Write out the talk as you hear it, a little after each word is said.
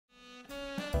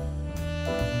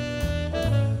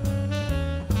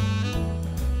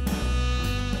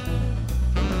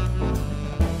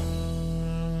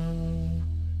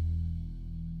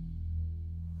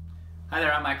Hi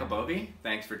there, I'm Michael Bovee.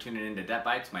 Thanks for tuning in to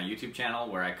DebtBytes, my YouTube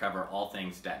channel where I cover all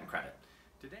things debt and credit.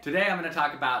 Today I'm going to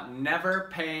talk about never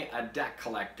pay a debt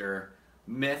collector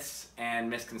myths and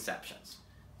misconceptions.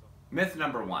 Myth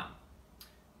number one,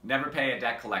 never pay a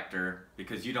debt collector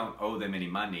because you don't owe them any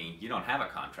money, you don't have a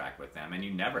contract with them, and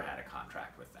you never had a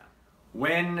contract with them.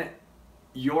 When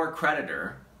your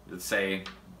creditor, let's say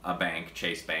a bank,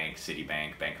 Chase Bank,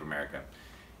 Citibank, Bank of America,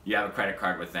 you have a credit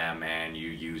card with them and you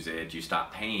use it, you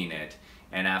stop paying it,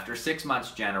 and after 6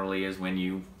 months generally is when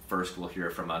you first will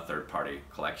hear from a third-party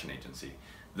collection agency.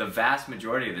 The vast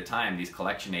majority of the time these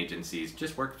collection agencies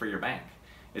just work for your bank.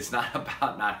 It's not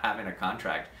about not having a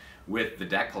contract with the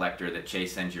debt collector that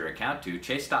Chase sends your account to.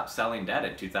 Chase stopped selling debt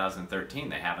in 2013.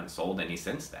 They haven't sold any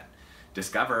since then.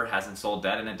 Discover hasn't sold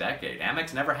debt in a decade.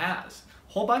 Amex never has.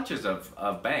 Whole bunches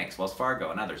of banks, Wells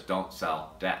Fargo and others, don't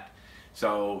sell debt.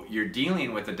 So you're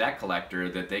dealing with a debt collector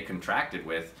that they contracted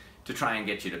with to try and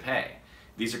get you to pay.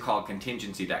 These are called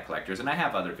contingency debt collectors, and I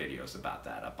have other videos about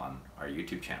that up on our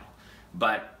YouTube channel.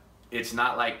 But it's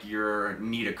not like you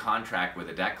need a contract with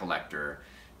a debt collector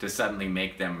to suddenly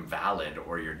make them valid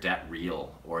or your debt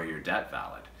real or your debt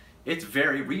valid. It's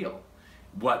very real.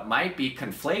 What might be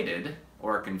conflated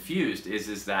or confused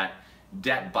is that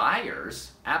debt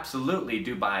buyers absolutely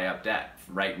do buy up debt.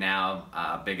 Right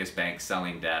now, biggest banks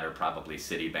selling debt are probably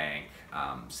Citibank,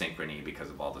 Synchrony, because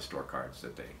of all the store cards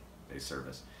that they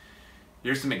service.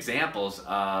 Here's some examples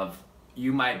of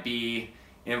you might be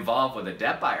involved with a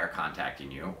debt buyer contacting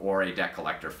you or a debt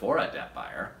collector for a debt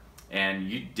buyer, and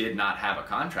you did not have a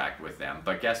contract with them,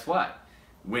 but guess what?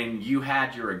 When you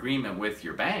had your agreement with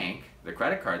your bank, the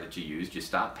credit card that you used, you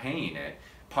stopped paying it.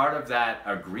 Part of that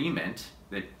agreement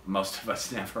that most of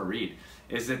us never read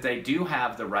is that they do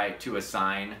have the right to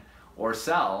assign or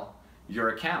sell your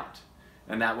account.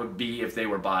 And that would be if they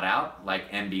were bought out, like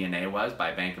MBNA was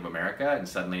by Bank of America, and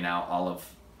suddenly now all of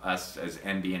us as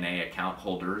MBNA account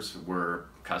holders were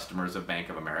customers of Bank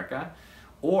of America.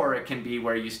 Or it can be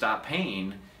where you stop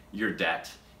paying your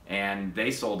debt and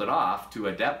they sold it off to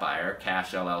a debt buyer,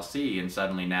 Cash LLC, and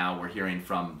suddenly now we're hearing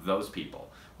from those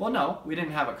people. Well, no, we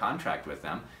didn't have a contract with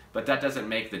them, but that doesn't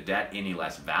make the debt any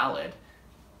less valid.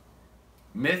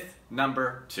 Myth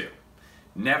number two,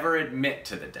 never admit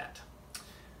to the debt.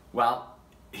 Well,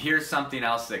 here's something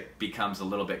else that becomes a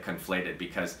little bit conflated,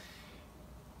 because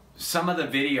some of the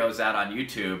videos out on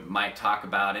YouTube might talk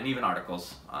about, and even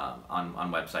articles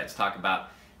on websites talk about,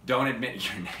 don't admit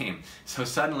your name. So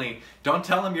suddenly, don't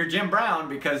tell them you're Jim Brown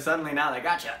because suddenly now they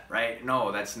gotcha, right?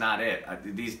 No, that's not it.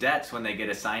 These debts, when they get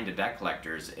assigned to debt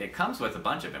collectors, it comes with a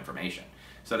bunch of information.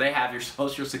 So they have your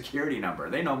social security number.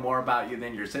 They know more about you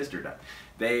than your sister does.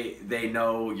 They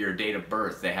know your date of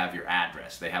birth. They have your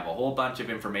address. They have a whole bunch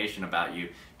of information about you,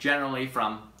 generally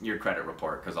from your credit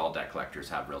report, because all debt collectors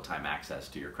have real-time access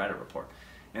to your credit report.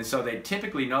 And so they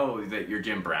typically know that you're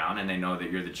Jim Brown, and they know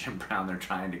that you're the Jim Brown they're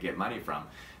trying to get money from.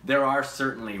 There are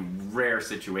certainly rare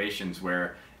situations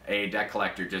where a debt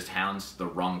collector just hounds the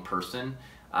wrong person,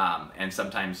 and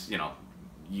sometimes, you know,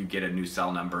 you get a new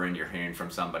cell number and you're hearing from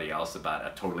somebody else about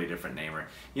a totally different name, or,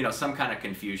 you know, some kind of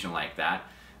confusion like that.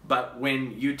 But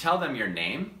when you tell them your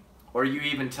name, or you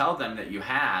even tell them that you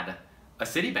had a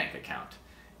Citibank account,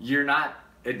 you're not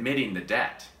admitting the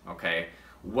debt, okay?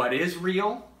 What is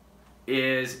real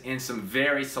is in some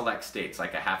very select states,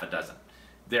 like a half a dozen.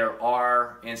 There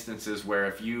are instances where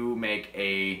if you make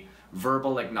a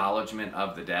verbal acknowledgement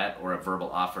of the debt or a verbal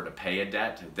offer to pay a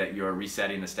debt, that you're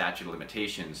resetting the statute of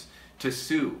limitations to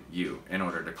sue you in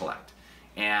order to collect.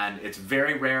 And it's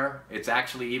very rare. It's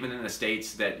actually, even in the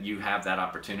states that you have that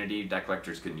opportunity, debt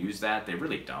collectors can use that. They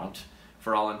really don't,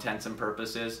 for all intents and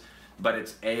purposes. But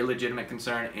it's a legitimate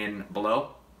concern. In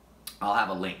below, I'll have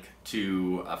a link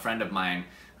to a friend of mine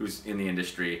who's in the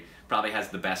industry, probably has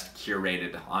the best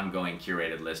curated, ongoing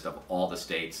curated list of all the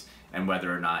states and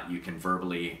whether or not you can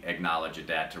verbally acknowledge a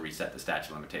debt to reset the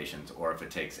statute of limitations, or if it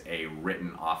takes a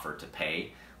written offer to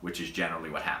pay, which is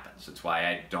generally what happens. That's why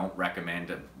I don't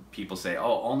recommend people say,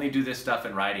 oh, only do this stuff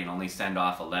in writing, only send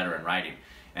off a letter in writing.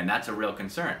 And that's a real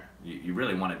concern. You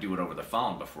really want to do it over the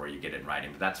phone before you get it in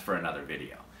writing, but that's for another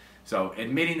video. So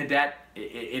admitting the debt,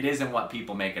 it isn't what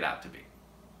people make it out to be.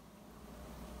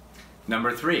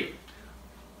 Number three,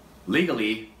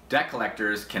 legally, debt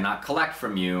collectors cannot collect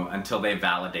from you until they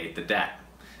validate the debt.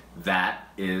 That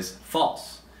is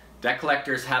false. Debt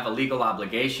collectors have a legal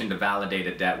obligation to validate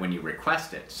a debt when you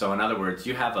request it. So in other words,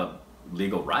 you have a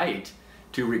legal right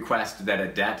to request that a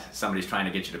debt somebody's trying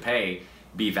to get you to pay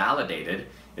be validated.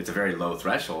 It's a very low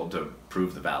threshold to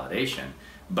prove the validation,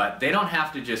 but they don't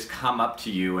have to just come up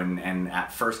to you and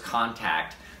at first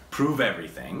contact prove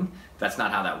everything. That's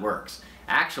not how that works.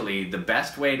 Actually, the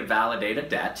best way to validate a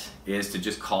debt is to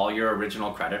just call your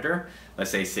original creditor, let's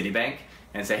say Citibank,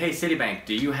 and say, hey Citibank,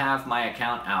 do you have my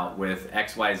account out with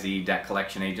XYZ debt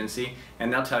collection agency?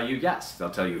 And they'll tell you yes. They'll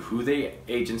tell you who the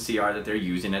agency are that they're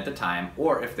using at the time,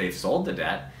 or if they've sold the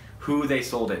debt, who they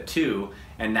sold it to,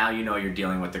 and now you know you're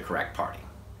dealing with the correct party.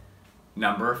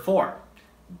 Number 4,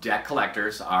 debt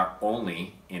collectors are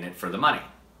only in it for the money.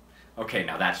 Okay,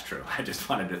 now that's true. I just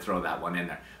wanted to throw that one in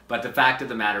there. But the fact of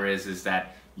the matter is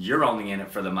that you're only in it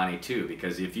for the money too,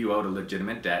 because if you owed a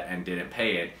legitimate debt and didn't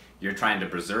pay it, you're trying to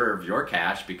preserve your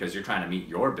cash because you're trying to meet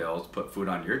your bills, put food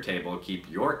on your table, keep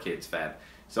your kids fed.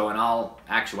 So in all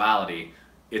actuality,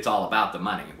 it's all about the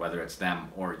money, whether it's them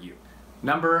or you.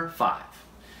 Number 5,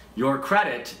 your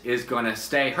credit is going to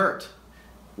stay hurt,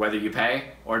 whether you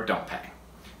pay or don't pay.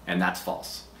 And that's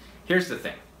false. Here's the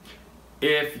thing.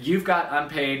 If you've got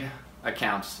unpaid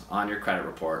accounts on your credit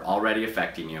report already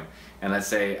affecting you, and let's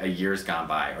say a year's gone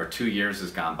by or 2 years has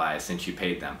gone by since you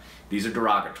paid them, these are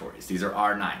derogatories. These are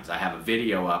R9s. I have a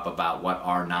video up about what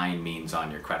R9 means on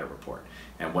your credit report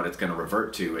and what it's going to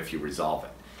revert to if you resolve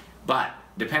it. But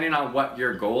depending on what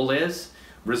your goal is,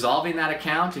 resolving that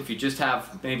account, if you just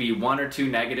have maybe 1 or 2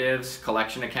 negatives,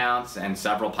 collection accounts, and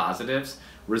several positives,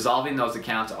 resolving those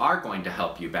accounts are going to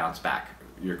help you bounce back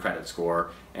your credit score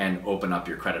and open up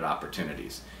your credit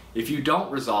opportunities. If you don't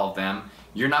resolve them,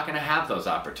 you're not going to have those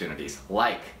opportunities,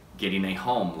 like getting a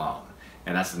home loan.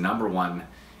 And that's the number 1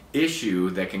 issue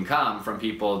that can come from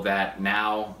people that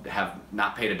now have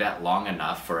not paid a debt long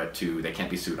enough for it to, they can't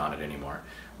be sued on it anymore,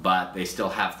 but they still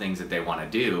have things that they want to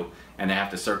do, and they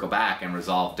have to circle back and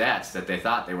resolve debts that they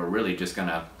thought they were really just going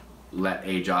to let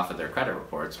age off of their credit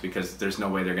reports because there's no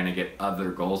way they're going to get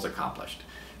other goals accomplished.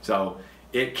 So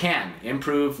it can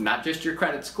improve not just your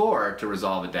credit score to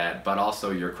resolve a debt, but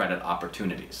also your credit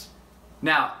opportunities.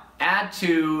 Now, add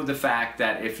to the fact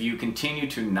that if you continue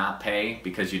to not pay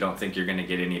because you don't think you're going to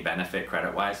get any benefit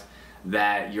credit-wise,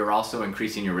 that you're also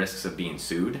increasing your risks of being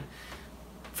sued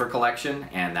for collection,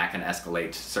 and that can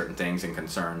escalate certain things and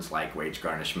concerns like wage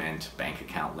garnishment, bank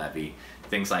account levy,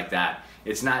 things like that.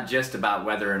 It's not just about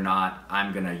whether or not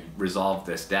I'm going to resolve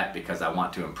this debt because I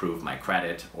want to improve my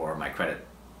credit or my credit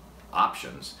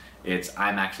options. It's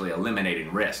I'm actually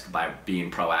eliminating risk by being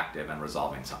proactive and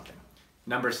resolving something.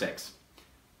 Number 6,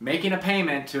 making a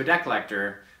payment to a debt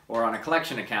collector or on a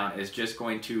collection account is just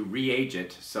going to re-age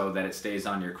it so that it stays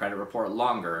on your credit report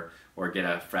longer or get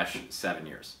a fresh 7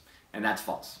 years. And that's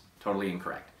false, totally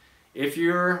incorrect. If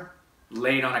you're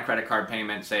late on a credit card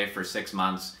payment, say for 6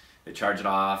 months, they charge it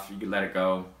off, you can let it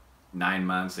go 9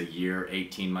 months, a year,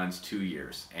 18 months, 2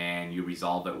 years, and you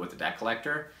resolve it with the debt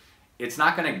collector, it's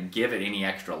not going to give it any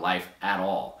extra life at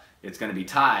all. It's going to be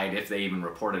tied, if they even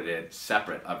reported it,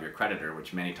 separate of your creditor,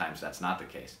 which many times that's not the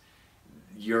case.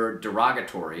 Your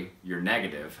derogatory, your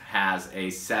negative, has a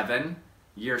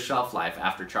 7-year shelf life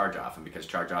after charge-off, and because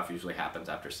charge-off usually happens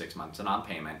after 6 months and on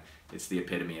payment, it's the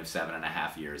epitome of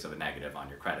 7.5 years of a negative on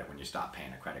your credit when you stop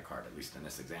paying a credit card, at least in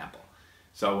this example.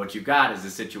 So what you've got is a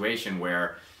situation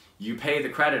where you pay the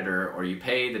creditor or you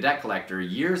pay the debt collector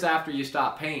years after you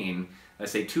stop paying,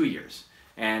 let's say 2 years,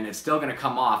 and it's still going to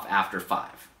come off after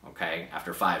 5, okay?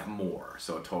 After 5 more,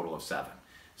 so a total of 7.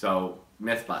 So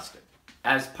myth busted.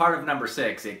 As part of number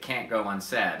 6, it can't go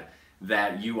unsaid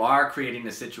that you are creating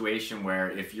a situation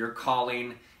where if you're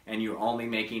calling and you're only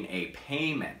making a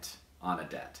payment on a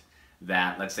debt,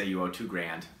 that let's say you owe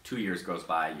 $2,000, 2 years goes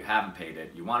by, you haven't paid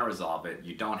it, you want to resolve it,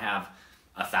 you don't have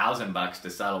 $1,000 to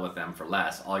settle with them for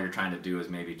less, all you're trying to do is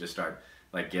maybe just start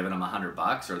like giving them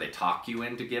 $100, or they talk you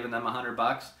into giving them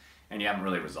 $100, and you haven't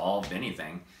really resolved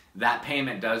anything, that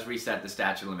payment does reset the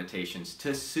statute of limitations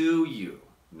to sue you.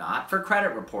 Not for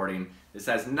credit reporting. This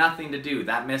has nothing to do,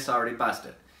 that myth's already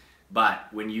busted.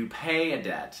 But when you pay a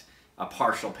debt, a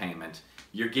partial payment,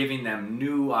 you're giving them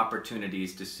new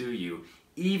opportunities to sue you,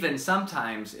 even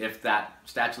sometimes if that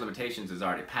statute of limitations is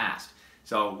already passed.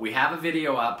 So we have a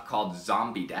video up called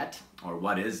Zombie Debt, or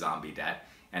What is Zombie Debt,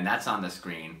 and that's on the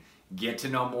screen. Get to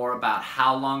know more about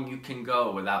how long you can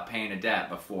go without paying a debt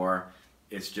before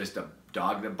it's just a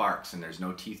dog that barks and there's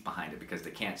no teeth behind it because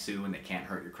they can't sue and they can't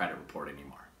hurt your credit report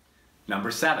anymore.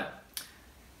 Number 7,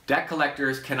 debt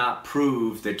collectors cannot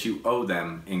prove that you owe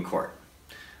them in court.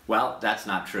 Well, that's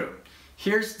not true.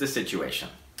 Here's the situation.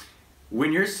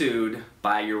 When you're sued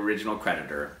by your original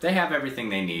creditor, they have everything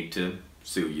they need to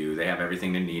sue you. They have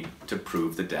everything they need to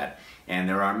prove the debt. And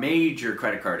there are major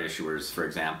credit card issuers, for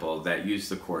example, that use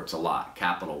the courts a lot.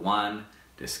 Capital One,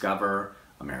 Discover,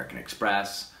 American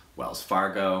Express, Wells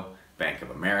Fargo, Bank of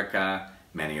America,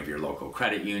 many of your local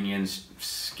credit unions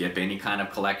skip any kind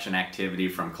of collection activity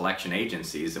from collection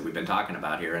agencies that we've been talking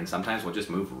about here, and sometimes we'll just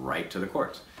move right to the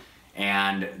courts.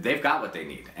 And they've got what they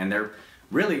need, and they're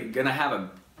really gonna have an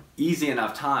easy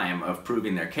enough time of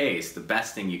proving their case. The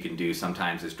best thing you can do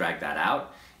sometimes is drag that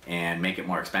out and make it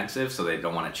more expensive so they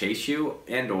don't want to chase you,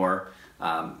 and or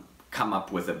come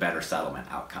up with a better settlement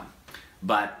outcome.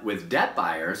 But with debt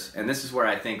buyers, and this is where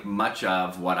I think much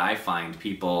of what I find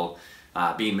people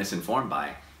being misinformed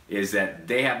by, is that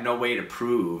they have no way to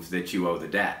prove that you owe the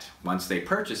debt. Once they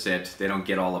purchase it, they don't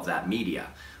get all of that media.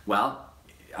 Well,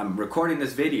 I'm recording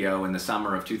this video in the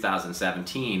summer of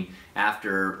 2017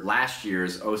 after last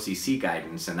year's OCC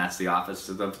guidance, and that's the Office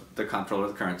of the Comptroller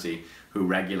of the Currency, who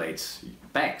regulates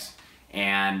banks.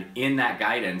 And in that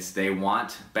guidance, they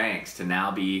want banks to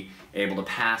now be able to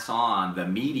pass on the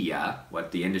media,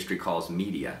 what the industry calls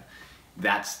media.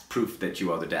 That's proof that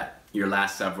you owe the debt. Your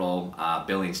last several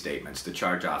billing statements, the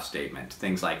charge-off statement,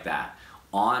 things like that,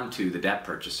 onto the debt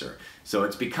purchaser. So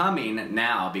it's becoming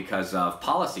now, because of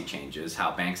policy changes,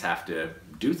 how banks have to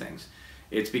do things,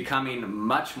 it's becoming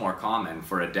much more common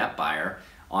for a debt buyer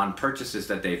on purchases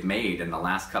that they've made in the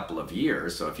last couple of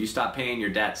years. So if you stop paying your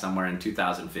debt somewhere in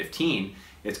 2015,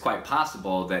 it's quite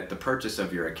possible that the purchase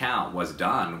of your account was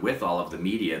done with all of the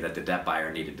media that the debt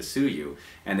buyer needed to sue you,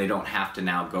 and they don't have to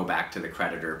now go back to the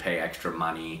creditor, pay extra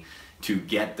money to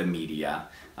get the media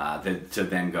to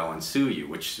then go and sue you,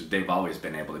 which they've always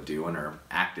been able to do and are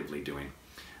actively doing.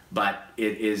 But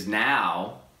it is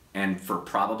now, and for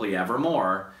probably ever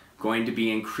more, going to be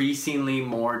increasingly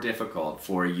more difficult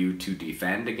for you to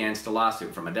defend against a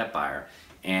lawsuit from a debt buyer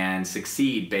and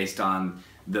succeed based on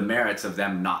the merits of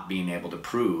them not being able to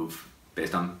prove,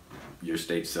 based on your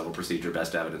state's civil procedure,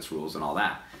 best evidence rules and all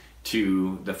that,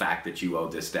 to the fact that you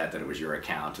owed this debt, that it was your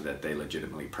account, that they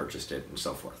legitimately purchased it, and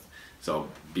so forth. So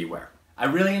beware. I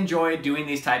really enjoy doing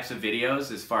these types of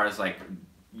videos as far as like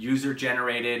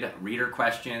user-generated reader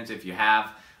questions. If you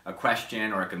have a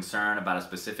question or a concern about a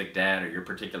specific debt or your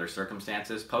particular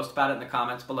circumstances, post about it in the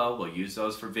comments below. We'll use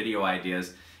those for video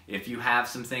ideas. If you have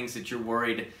some things that you're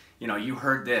worried, you know, you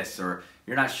heard this or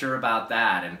you're not sure about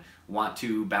that and want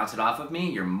to bounce it off of me,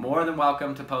 you're more than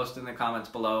welcome to post in the comments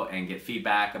below and get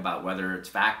feedback about whether it's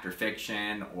fact or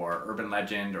fiction or urban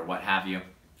legend or what have you.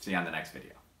 See you on the next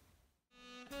video.